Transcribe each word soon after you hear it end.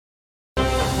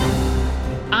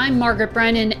I'm Margaret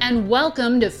Brennan, and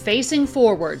welcome to Facing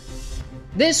Forward.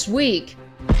 This week,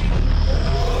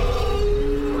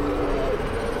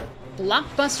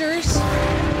 blockbusters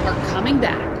are coming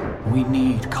back. We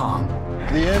need calm.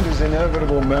 The end is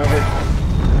inevitable, Maverick.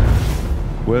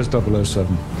 Where's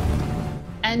 007?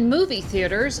 And movie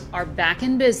theaters are back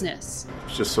in business. I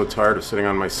was just so tired of sitting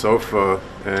on my sofa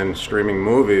and streaming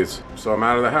movies, so I'm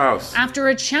out of the house. After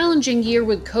a challenging year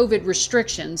with COVID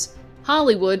restrictions,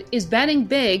 Hollywood is betting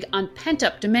big on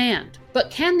pent-up demand. But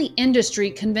can the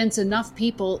industry convince enough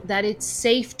people that it's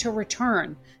safe to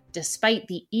return, despite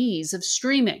the ease of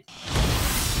streaming?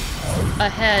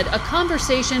 Ahead, a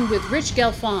conversation with Rich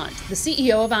Gelfand, the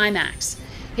CEO of IMAX.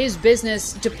 His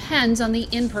business depends on the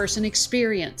in-person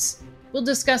experience. We'll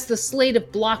discuss the slate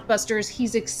of blockbusters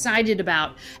he's excited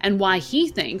about and why he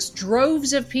thinks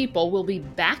droves of people will be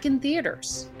back in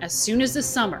theaters as soon as the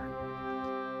summer.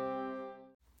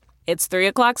 It's 3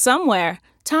 o'clock somewhere.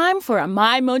 Time for a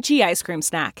My Mochi ice cream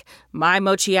snack. My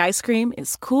Mochi ice cream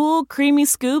is cool, creamy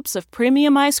scoops of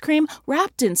premium ice cream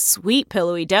wrapped in sweet,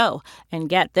 pillowy dough. And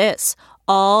get this,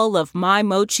 all of My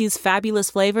Mochi's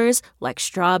fabulous flavors, like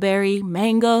strawberry,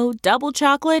 mango, double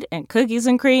chocolate, and cookies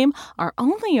and cream, are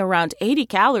only around 80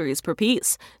 calories per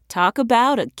piece. Talk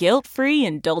about a guilt-free,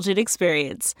 indulgent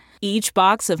experience. Each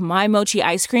box of My Mochi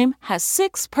ice cream has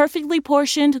 6 perfectly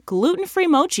portioned, gluten-free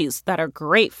mochis that are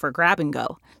great for grab and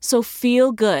go. So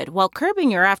feel good while curbing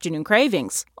your afternoon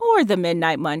cravings, or the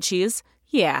midnight munchies.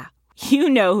 Yeah, you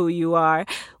know who you are,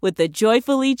 with the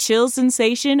joyfully chill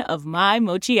sensation of My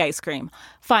Mochi ice cream.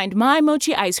 Find My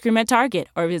Mochi ice cream at Target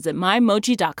or visit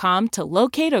MyMochi.com to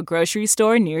locate a grocery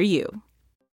store near you.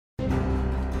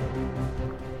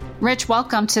 Rich,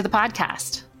 welcome to the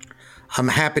podcast. I'm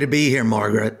happy to be here,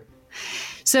 Margaret.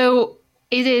 So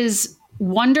it is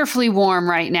wonderfully warm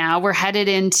right now. We're headed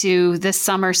into this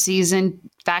summer season.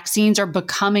 Vaccines are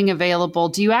becoming available.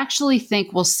 Do you actually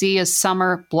think we'll see a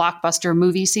summer blockbuster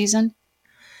movie season?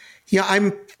 Yeah,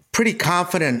 I'm pretty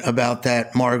confident about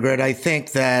that, Margaret. I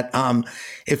think that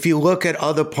if you look at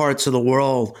other parts of the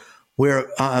world where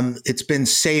it's been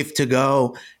safe to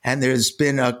go and there's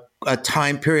been a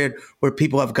time period where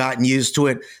people have gotten used to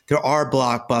it, there are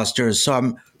blockbusters. So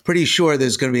I'm pretty sure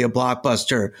there's going to be a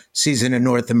blockbuster season in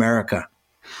North America.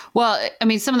 Well, I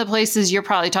mean, some of the places you're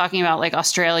probably talking about, like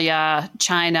Australia,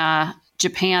 China,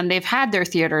 Japan, they've had their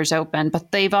theaters open,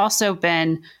 but they've also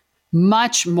been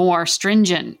much more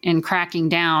stringent in cracking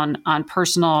down on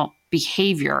personal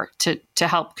behavior to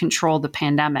help control the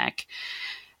pandemic.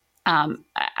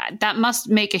 That must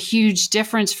make a huge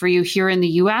difference for you here in the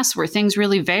U.S., where things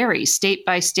really vary state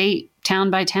by state,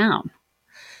 town by town.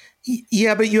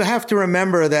 Yeah, but you have to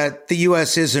remember that the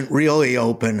U.S. isn't really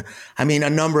open. I mean, a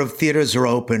number of theaters are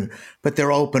open, but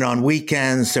they're open on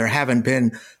weekends. There haven't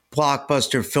been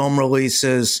blockbuster film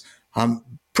releases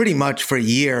pretty much for a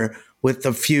year, with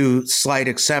a few slight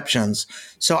exceptions.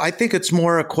 So I think it's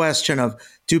more a question of,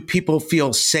 do people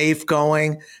feel safe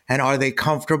going and are they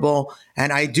comfortable?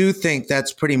 And I do think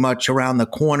that's pretty much around the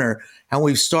corner. And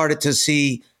we've started to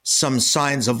see some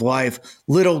signs of life,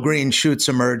 little green shoots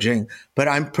emerging. But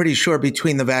I'm pretty sure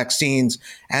between the vaccines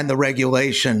and the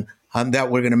regulation that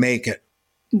we're going to make it.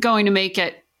 Going to make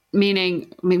it,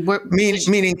 meaning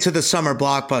to the summer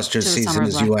blockbuster season,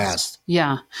 as you asked.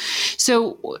 Yeah.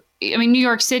 So, I mean, New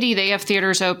York City, they have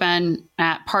theaters open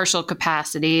at partial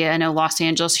capacity. I know Los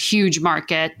Angeles, huge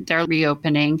market, they're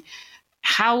reopening.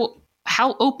 How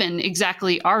open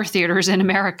exactly are theaters in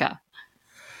America?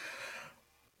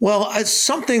 Well,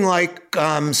 something like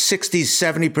 60,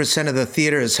 70% of the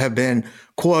theaters have been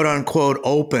quote unquote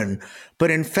open.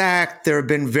 But in fact, there have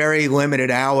been very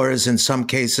limited hours, in some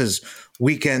cases,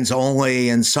 weekends only,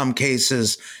 in some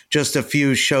cases, just a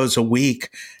few shows a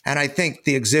week. And I think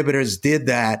the exhibitors did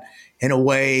that in a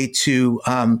way to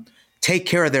take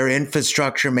care of their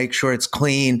infrastructure, make sure it's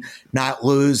clean, not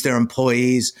lose their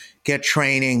employees, get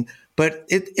training. But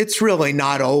it's really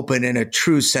not open in a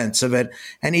true sense of it.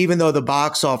 And even though the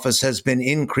box office has been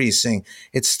increasing,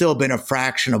 it's still been a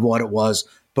fraction of what it was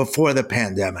before the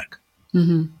pandemic.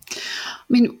 Mm-hmm. I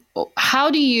mean,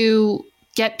 how do you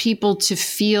get people to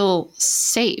feel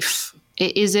safe?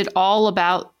 Is it all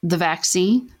about the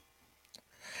vaccine?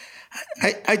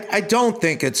 I don't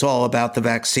think it's all about the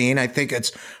vaccine. I think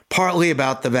it's partly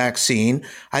about the vaccine.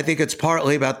 I think it's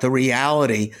partly about the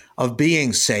reality of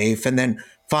being safe. And then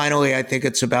finally, I think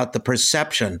it's about the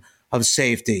perception of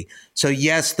safety. So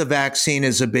yes, the vaccine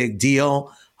is a big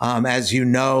deal. As you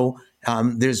know,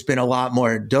 there's been a lot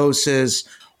more doses.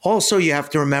 Also, you have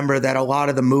to remember that a lot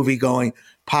of the movie-going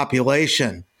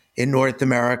population in North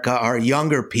America are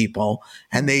younger people,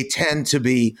 and they tend to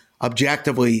be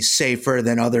objectively safer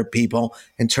than other people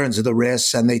in terms of the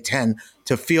risks, and they tend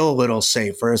to feel a little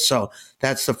safer. So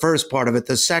that's the first part of it.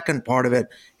 The second part of it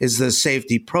is the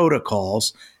safety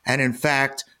protocols. And in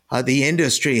fact, the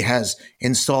industry has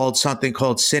installed something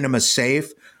called Cinema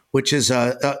Safe, which is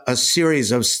a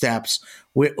series of steps,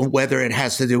 whether it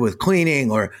has to do with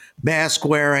cleaning or mask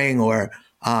wearing or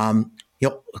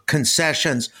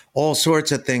concessions, all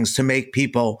sorts of things to make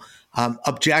people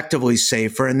objectively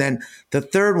safer. And then the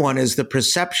third one is the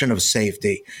perception of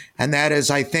safety. And that is,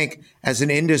 I think, as an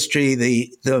industry,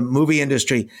 the movie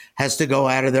industry has to go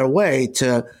out of their way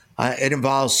to, it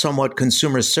involves somewhat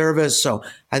consumer service. So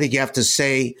I think you have to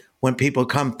say, when people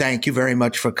come, thank you very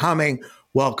much for coming.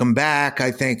 Welcome back.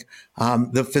 I think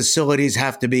the facilities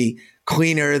have to be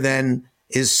cleaner than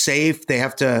is safe. They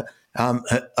have to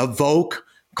evoke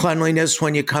cleanliness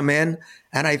when you come in.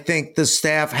 And I think the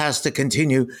staff has to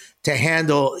continue to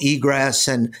handle egress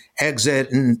and exit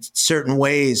in certain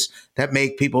ways that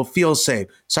make people feel safe.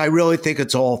 So I really think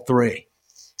it's all three.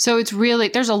 So it's really,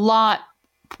 there's a lot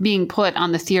being put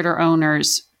on the theater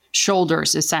owners'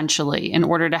 shoulders, essentially, in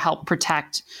order to help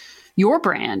protect your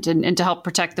brand and to help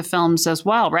protect the films as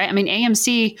well, right? I mean,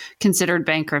 AMC considered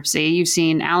bankruptcy. You've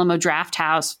seen Alamo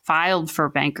Drafthouse filed for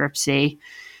bankruptcy.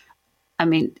 I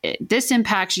mean, this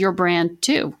impacts your brand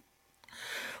too.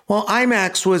 Well,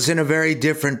 IMAX was in a very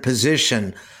different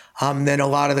position than a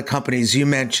lot of the companies you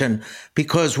mentioned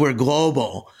because we're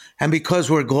global. And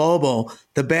because we're global,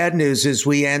 the bad news is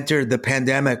we entered the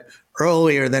pandemic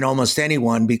earlier than almost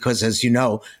anyone because, as you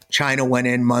know, China went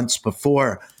in months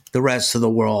before the rest of the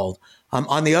world.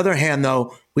 On the other hand,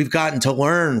 though, we've gotten to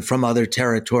learn from other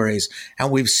territories,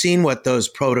 and we've seen what those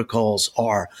protocols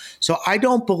are. So I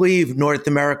don't believe North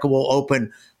America will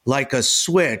open like a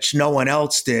switch. No one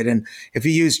else did. And if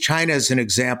you use China as an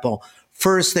example,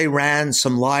 first they ran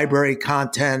some library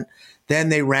content, then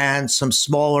they ran some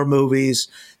smaller movies.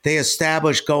 They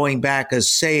established going back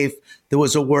as safe. There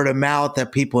was a word of mouth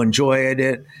that people enjoyed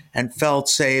it and felt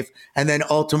safe. And then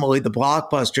ultimately the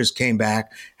blockbusters came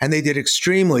back and they did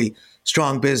extremely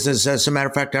strong business. As a matter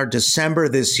of fact, our December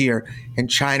this year in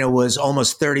China was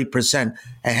almost 30%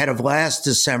 ahead of last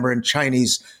December, and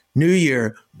Chinese New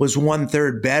Year was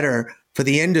 1/3 better for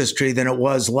the industry than it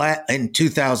was in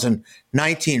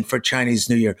 2019 for Chinese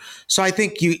New Year. So I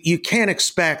think you can't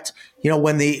expect,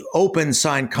 when the open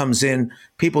sign comes in,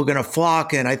 people are going to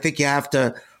flock in. I think you have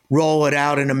to roll it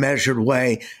out in a measured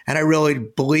way. And I really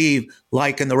believe,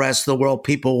 like in the rest of the world,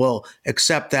 people will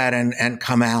accept that and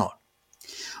come out.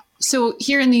 So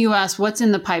here in the US, what's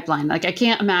in the pipeline? Like, I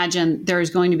can't imagine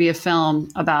there's going to be a film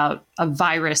about a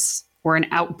virus or an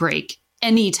outbreak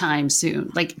anytime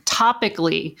soon. Like,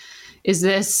 topically, is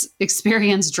this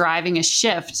experience driving a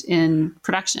shift in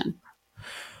production?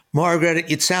 Margaret,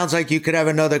 it sounds like you could have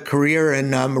another career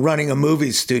in running a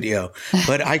movie studio,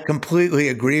 but I completely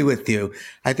agree with you.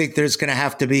 I think there's going to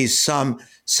have to be some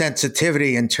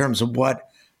sensitivity in terms of what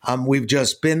we've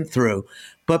just been through.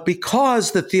 But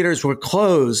because the theaters were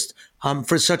closed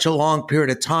for such a long period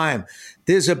of time,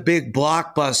 there's a big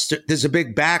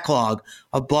backlog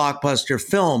of blockbuster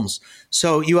films.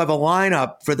 So you have a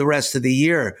lineup for the rest of the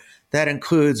year that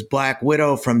includes Black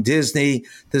Widow from Disney,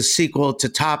 the sequel to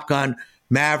Top Gun,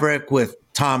 Maverick with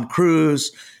Tom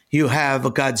Cruise. You have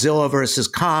Godzilla versus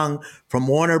Kong from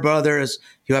Warner Brothers.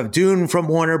 You have Dune from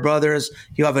Warner Brothers.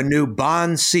 You have a new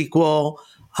Bond sequel.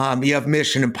 You have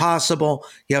Mission Impossible.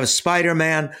 You have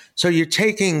Spider-Man. So you're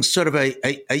taking sort of a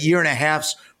year and a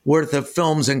half's worth of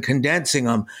films and condensing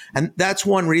them. And that's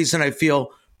one reason I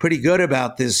feel pretty good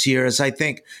about this year, is I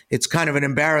think it's kind of an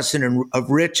embarrassment of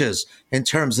riches in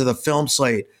terms of the film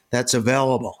slate that's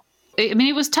available. I mean,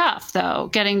 it was tough, though,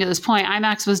 getting to this point.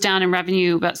 IMAX was down in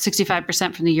revenue about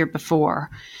 65% from the year before.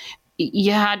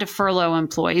 You had to furlough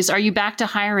employees. Are you back to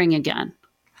hiring again?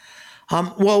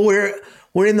 Well,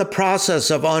 we're in the process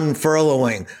of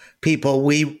unfurloughing people.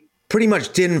 We pretty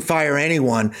much didn't fire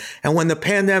anyone. And when the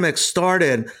pandemic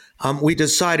started, we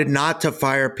decided not to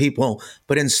fire people,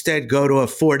 but instead go to a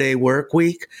 4-day work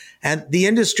week. And the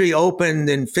industry opened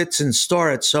in fits and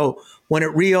starts. So when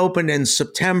it reopened in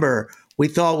September, we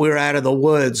thought we were out of the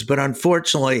woods. But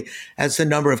unfortunately, as the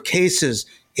number of cases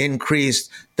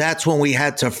increased, that's when we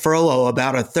had to furlough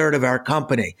about 1/3 of our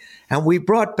company. And we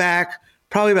brought back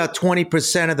probably about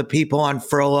 20% of the people on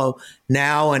furlough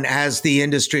now. And as the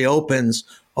industry opens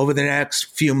over the next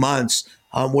few months,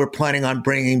 we're planning on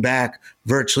bringing back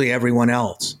virtually everyone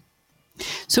else.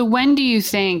 So when do you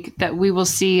think that we will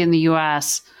see in the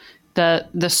U.S.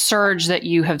 the surge that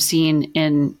you have seen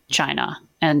in China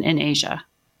and in Asia?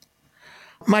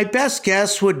 My best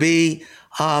guess would be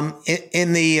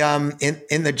in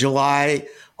the July,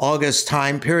 August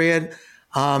time period.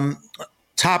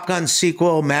 Top Gun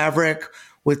sequel, Maverick,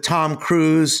 with Tom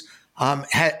Cruise.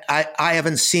 I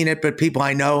haven't seen it, but people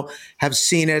I know have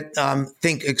seen it,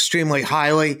 think extremely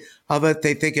highly of it.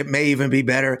 They think it may even be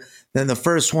better than the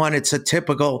first one. It's a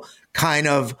typical kind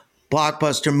of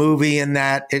blockbuster movie in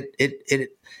that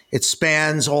it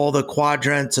spans all the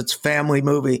quadrants. It's a family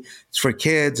movie. It's for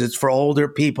kids. It's for older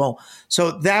people.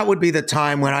 So that would be the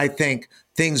time when I think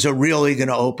things are really going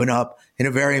to open up in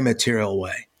a very material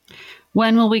way.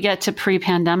 When will we get to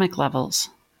pre-pandemic levels?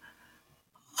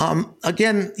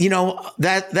 Again,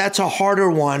 that's a harder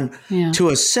one to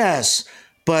assess.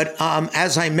 But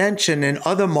as I mentioned, in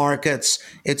other markets,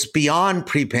 it's beyond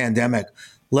pre-pandemic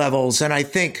levels. And I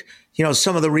think,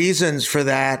 some of the reasons for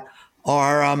that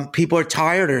are people are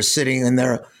tired of sitting in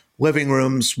their living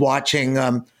rooms watching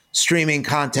streaming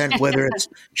content, whether it's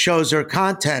shows or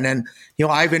content. And,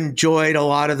 I've enjoyed a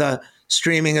lot of the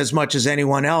streaming as much as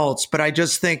anyone else. But I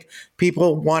just think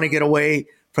people want to get away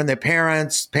from their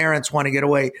parents. Parents want to get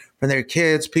away from their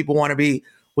kids. People want to be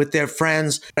with their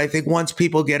friends. I think once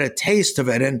people get a taste of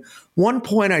it, and one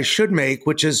point I should make,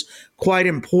 which is quite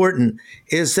important,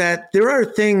 is that there are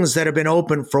things that have been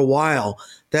open for a while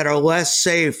that are less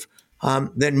safe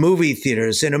than movie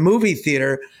theaters. In a movie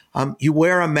theater, you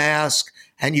wear a mask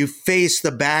and you face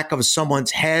the back of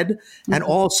someone's head. Mm-hmm. And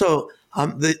also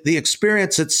the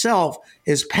experience itself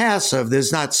is passive.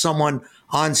 There's not someone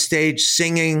on stage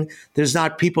singing. There's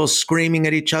not people screaming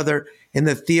at each other in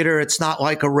the theater. It's not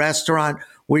like a restaurant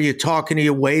where you're talking to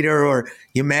your waiter or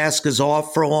your mask is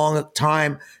off for a long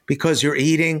time because you're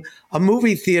eating. A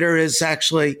movie theater is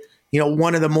actually,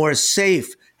 one of the more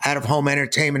safe out-of-home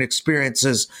entertainment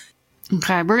experiences.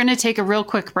 Okay, we're going to take a real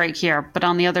quick break here, but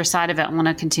on the other side of it, I want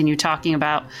to continue talking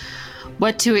about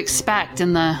what to expect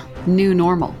in the new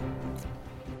normal.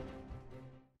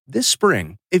 This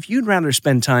spring, if you'd rather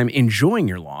spend time enjoying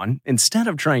your lawn instead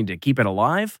of trying to keep it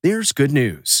alive, there's good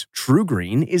news.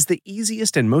 TruGreen is the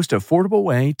easiest and most affordable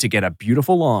way to get a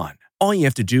beautiful lawn. All you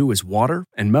have to do is water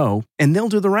and mow, and they'll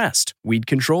do the rest. Weed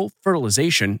control,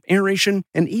 fertilization, aeration,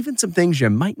 and even some things you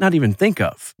might not even think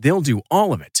of. They'll do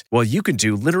all of it, while you can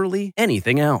do literally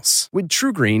anything else. With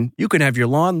TruGreen, you can have your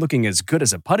lawn looking as good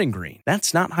as a putting green.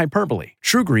 That's not hyperbole.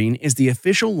 TruGreen is the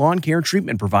official lawn care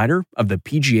treatment provider of the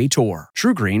PGA Tour.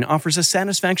 TruGreen offers a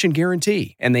satisfaction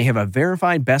guarantee, and they have a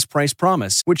verified best price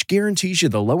promise, which guarantees you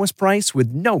the lowest price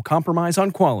with no compromise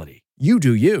on quality. You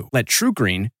do you. Let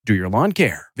TruGreen do your lawn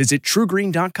care. Visit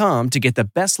TruGreen.com to get the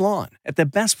best lawn at the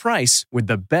best price with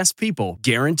the best people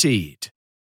guaranteed.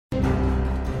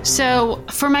 So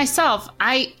for myself,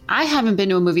 I haven't been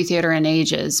to a movie theater in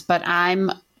ages, but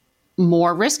I'm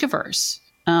more risk averse.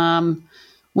 When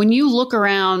you look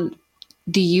around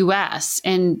the U.S.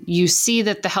 and you see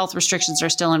that the health restrictions are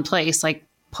still in place, like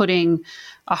putting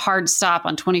a hard stop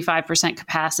on 25%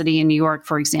 capacity in New York,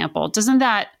 for example, doesn't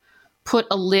that put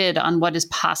a lid on what is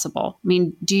possible? I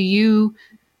mean, do you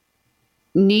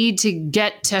need to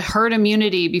get to herd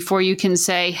immunity before you can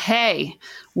say, hey,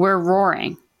 we're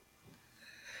roaring?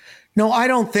 No, I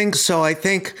don't think so. I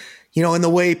think, in the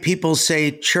way people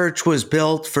say church was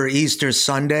built for Easter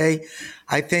Sunday,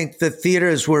 I think the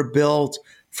theaters were built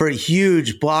for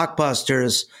huge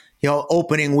blockbusters,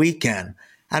 opening weekend.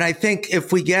 And I think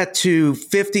if we get to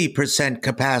 50%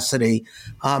 capacity,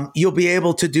 you'll be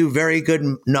able to do very good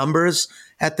numbers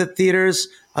at the theaters.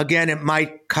 Again, it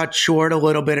might cut short a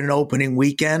little bit an opening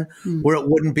weekend where it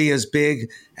wouldn't be as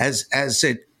big as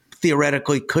it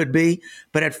theoretically could be.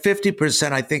 But at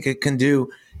 50%, I think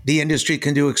the industry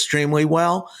can do extremely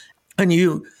well. And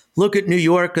you look at New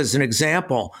York as an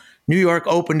example. New York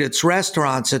opened its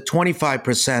restaurants at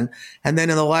 25%, and then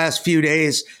in the last few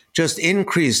days, just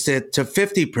increased it to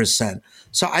 50%.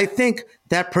 So I think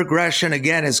that progression,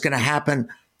 again, is going to happen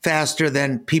faster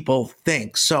than people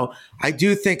think. So I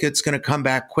do think it's going to come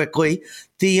back quickly.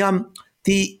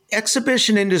 The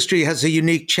exhibition industry has a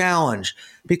unique challenge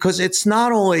because it's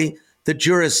not only the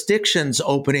jurisdictions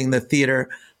opening the theater,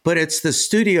 but it's the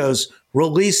studios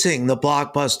releasing the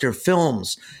blockbuster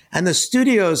films. And the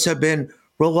studios have been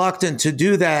reluctant to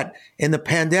do that in the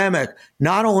pandemic,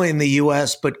 not only in the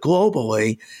US, but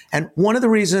globally. And one of the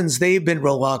reasons they've been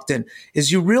reluctant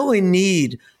is you really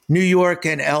need New York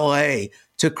and LA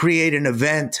to create an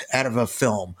event out of a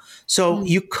film. So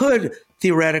you could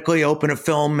theoretically open a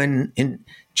film in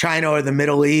China or the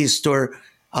Middle East or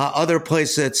other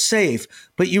places that's safe,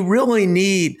 but you really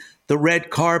need the red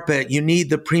carpet, you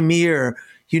need the premiere,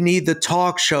 you need the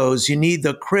talk shows, you need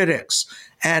the critics.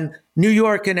 And New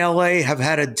York and LA have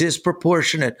had a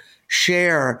disproportionate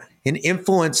share in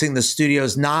influencing the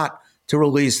studios not to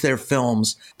release their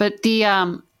films. But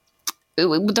the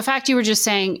the fact you were just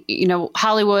saying,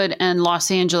 Hollywood and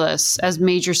Los Angeles as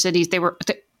major cities,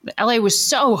 LA was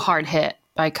so hard hit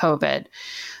by COVID.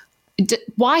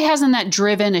 Why hasn't that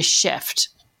driven a shift?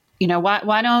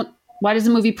 Why does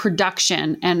the movie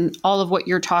production and all of what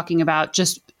you're talking about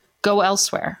just go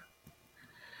elsewhere?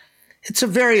 It's a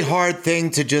very hard thing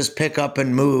to just pick up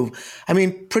and move. I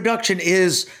mean, production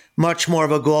is much more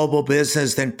of a global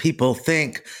business than people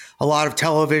think. A lot of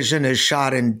television is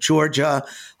shot in Georgia.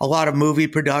 A lot of movie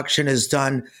production is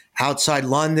done outside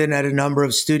London at a number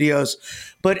of studios.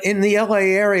 But in the LA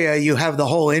area, you have the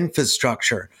whole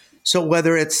infrastructure. So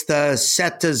whether it's the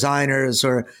set designers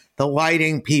or the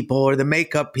lighting people or the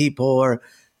makeup people or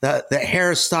the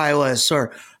hairstylists,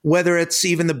 or whether it's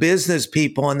even the business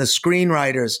people and the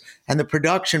screenwriters and the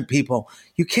production people,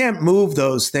 you can't move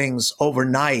those things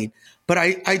overnight. But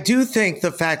I do think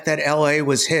the fact that LA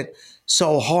was hit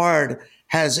so hard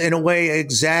has in a way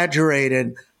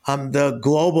exaggerated the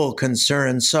global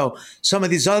concerns. So some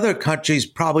of these other countries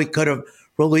probably could have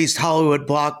released Hollywood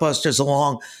blockbusters a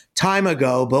long time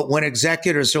ago. But when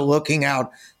executives are looking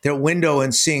out their window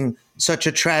and seeing such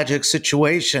a tragic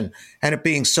situation and it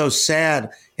being so sad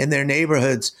in their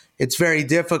neighborhoods, it's very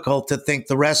difficult to think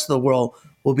the rest of the world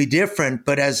will be different.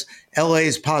 But as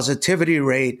LA's positivity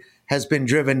rate has been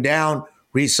driven down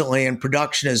recently and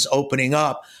production is opening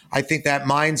up, I think that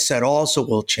mindset also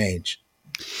will change.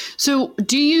 So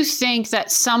do you think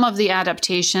that some of the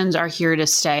adaptations are here to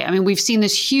stay? I mean, we've seen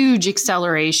this huge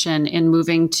acceleration in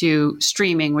moving to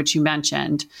streaming, which you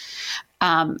mentioned.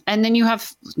 And then you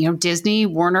have, Disney,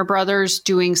 Warner Brothers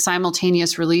doing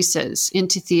simultaneous releases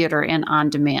into theater and on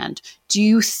demand. Do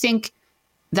you think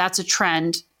that's a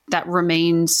trend that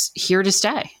remains here to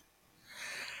stay?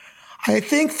 I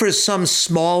think for some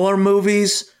smaller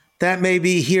movies, that may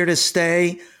be here to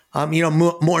stay.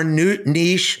 More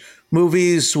niche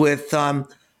movies with,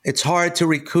 it's hard to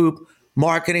recoup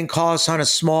marketing costs on a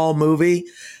small movie.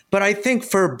 But I think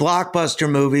for blockbuster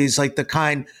movies like the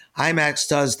kind IMAX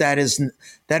does, that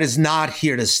is not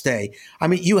here to stay. I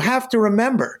mean, you have to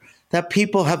remember that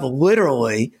people have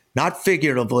literally, not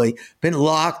figuratively, been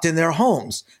locked in their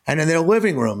homes and in their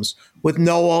living rooms with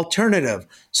no alternative.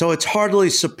 So it's hardly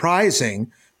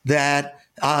surprising that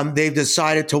they've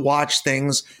decided to watch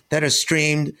things that are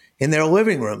streamed in their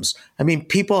living rooms. I mean,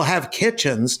 people have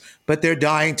kitchens, but they're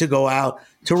dying to go out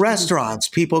to restaurants.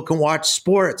 People can watch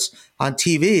sports on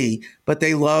TV, but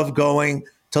they love going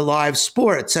to live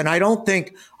sports. And I don't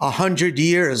think 100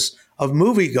 years of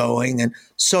movie going and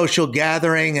social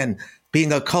gathering and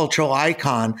being a cultural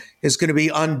icon is going to be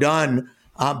undone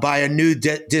by a new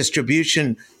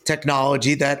distribution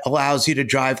technology that allows you to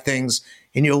drive things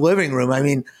in your living room. I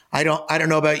mean, I don't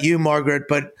know about you, Margaret,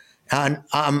 but and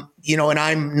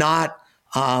I'm not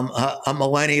a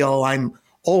millennial. I'm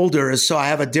older, so I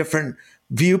have a different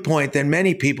viewpoint than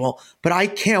many people. But I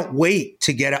can't wait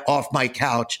to get off my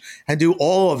couch and do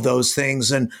all of those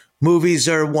things, and movies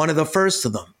are one of the first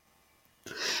of them.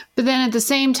 But then at the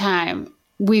same time,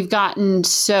 we've gotten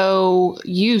so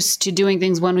used to doing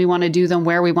things when we want to do them,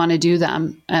 where we want to do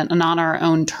them, and on our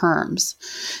own terms.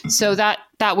 So that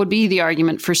would be the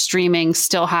argument for streaming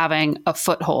still having a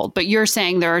foothold. But you're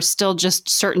saying there are still just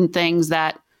certain things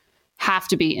that have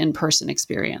to be in-person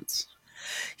experience.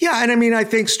 Yeah, and I mean, I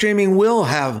think streaming will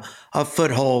have a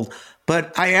foothold.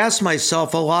 But I ask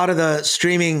myself, a lot of the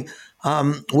streaming,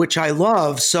 which I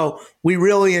love, so we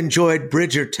really enjoyed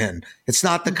Bridgerton. It's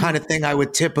not the kind of thing I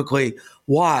would typically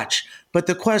watch. But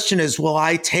the question is, will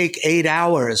I take 8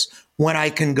 hours when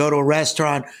I can go to a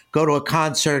restaurant, go to a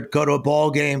concert, go to a ball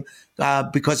game,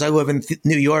 because I live in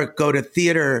New York, go to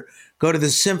theater, go to the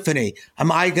symphony?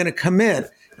 Am I going to commit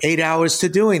 8 hours to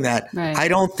doing that? Right. I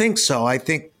don't think so. I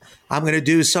think I'm going to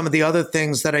do some of the other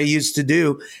things that I used to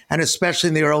do. And especially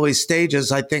in the early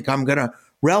stages, I think I'm going to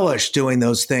relish doing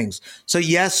those things. So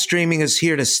yes, streaming is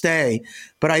here to stay,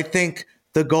 but I think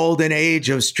the golden age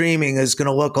of streaming is going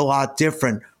to look a lot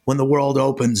different when the world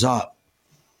opens up.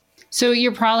 So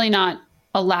you're probably not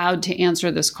allowed to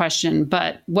answer this question,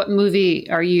 but what movie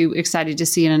are you excited to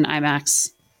see in an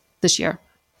IMAX this year?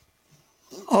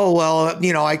 Oh,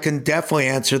 well, I can definitely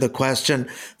answer the question.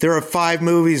 There are 5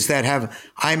 movies that have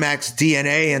IMAX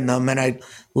DNA in them, and I'd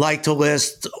like to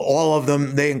list all of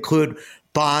them. They include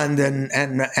Bond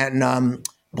and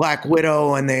Black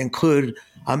Widow, and they include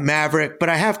Maverick. But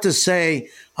I have to say,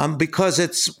 because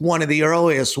it's one of the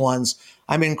earliest ones,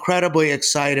 I'm incredibly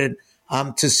excited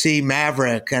to see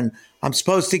Maverick. And I'm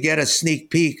supposed to get a sneak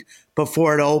peek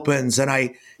before it opens, and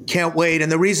I can't wait.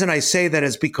 And the reason I say that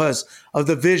is because of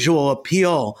the visual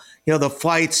appeal, the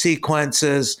flight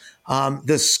sequences,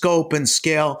 the scope and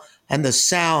scale, and the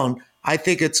sound. I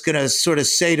think it's going to sort of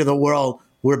say to the world,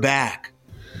 we're back.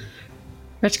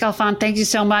 Rich Galfond, thank you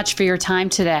so much for your time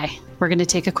today. We're going to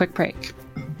take a quick break.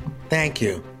 Thank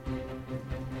you.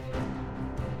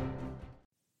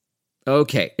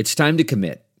 Okay, it's time to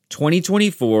commit.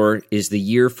 2024 is the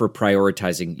year for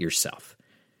prioritizing yourself.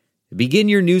 Begin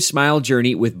your new smile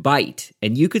journey with Byte,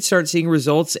 and you could start seeing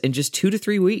results in just 2 to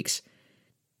 3 weeks.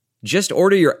 Just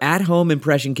order your at-home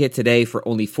impression kit today for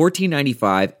only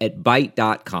 $14.95 at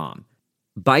Byte.com.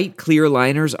 Byte clear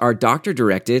liners are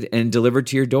doctor-directed and delivered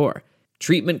to your door.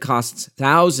 Treatment costs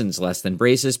thousands less than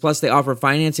braces, plus they offer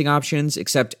financing options,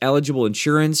 accept eligible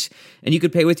insurance, and you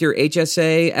could pay with your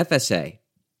HSA, FSA.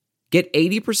 Get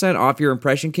 80% off your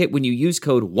impression kit when you use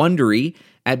code WONDERY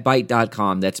at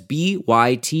Byte.com. That's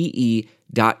BYTE.com.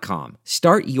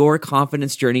 Start your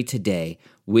confidence journey today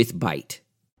with Byte.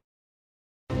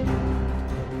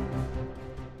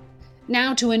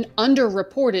 Now to an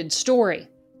underreported story.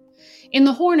 In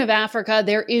the Horn of Africa,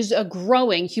 there is a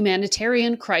growing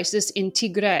humanitarian crisis in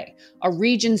Tigray, a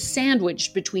region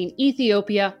sandwiched between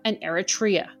Ethiopia and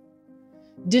Eritrea.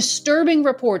 Disturbing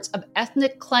reports of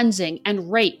ethnic cleansing and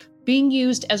rape being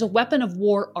used as a weapon of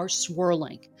war are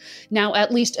swirling. Now,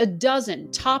 at least a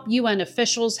dozen top UN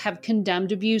officials have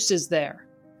condemned abuses there.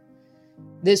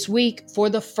 This week, for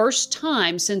the first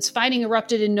time since fighting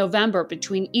erupted in November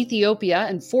between Ethiopia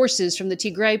and forces from the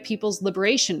Tigray People's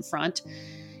Liberation Front,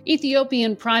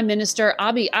 Ethiopian Prime Minister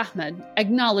Abiy Ahmed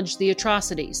acknowledged the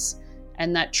atrocities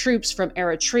and that troops from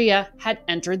Eritrea had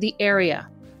entered the area.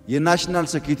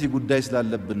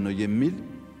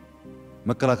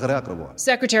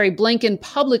 Secretary Blinken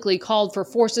publicly called for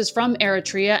forces from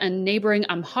Eritrea and neighboring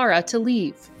Amhara to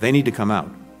leave. They need to come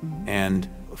out, and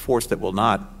a force that will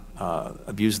not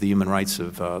abuse the human rights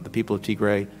of the people of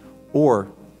Tigray or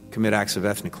commit acts of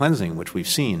ethnic cleansing, which we've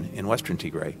seen in western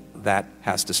Tigray, that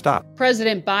has to stop.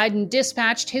 President Biden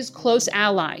dispatched his close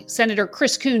ally, Senator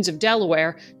Chris Coons of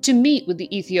Delaware, to meet with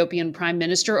the Ethiopian Prime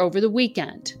Minister over the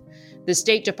weekend. The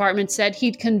State Department said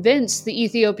he'd convinced the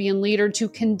Ethiopian leader to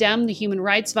condemn the human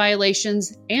rights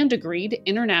violations and agree to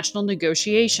international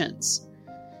negotiations.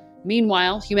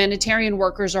 Meanwhile, humanitarian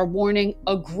workers are warning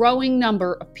a growing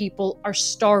number of people are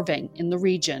starving in the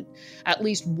region. At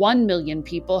least 1 million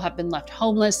people have been left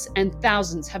homeless and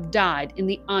thousands have died in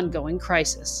the ongoing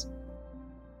crisis.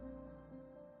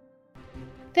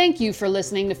 Thank you for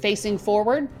listening to Facing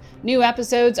Forward. New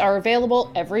episodes are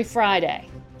available every Friday.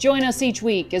 Join us each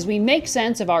week as we make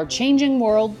sense of our changing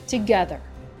world together.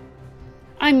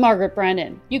 I'm Margaret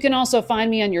Brennan. You can also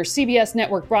find me on your CBS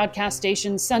network broadcast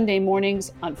station Sunday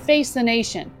mornings on Face the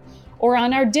Nation, or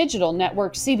on our digital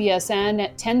network CBSN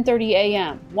at 10:30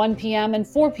 a.m., 1 p.m., and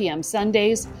 4 p.m.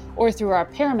 Sundays, or through our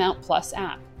Paramount Plus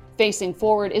app. Facing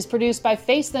Forward is produced by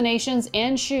Face the Nation's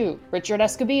Ann Shu, Richard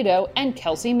Escobedo, and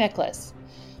Kelsey Miklas.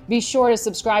 Be sure to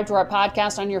subscribe to our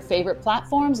podcast on your favorite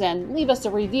platforms and leave us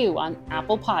a review on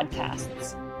Apple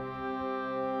Podcasts.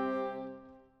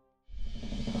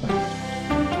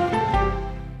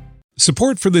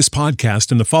 Support for this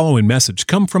podcast and the following message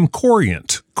come from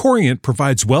Corient. Corient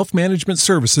provides wealth management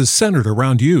services centered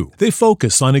around you. They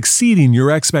focus on exceeding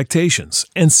your expectations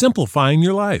and simplifying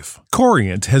your life.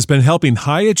 Corient has been helping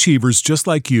high achievers just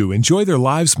like you enjoy their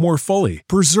lives more fully,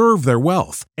 preserve their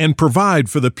wealth, and provide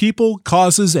for the people,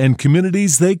 causes, and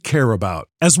communities they care about.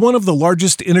 As one of the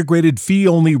largest integrated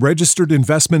fee-only registered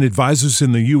investment advisors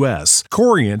in the U.S.,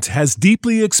 Corient has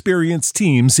deeply experienced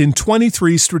teams in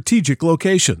 23 strategic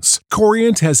locations.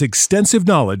 Corient has extensive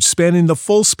knowledge spanning the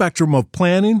full spectrum of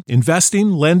planning,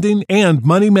 investing, lending, and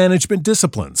money management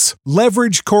disciplines.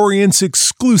 Leverage Corient's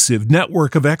exclusive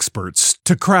network of experts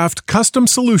to craft custom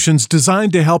solutions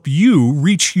designed to help you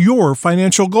reach your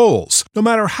financial goals, no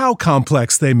matter how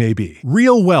complex they may be.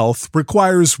 Real wealth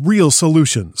requires real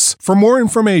solutions. For more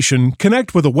information,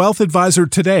 connect with a wealth advisor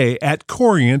today at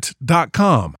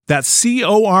Corient.com. That's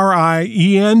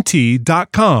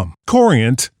Corient.com.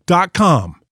 Corient.com.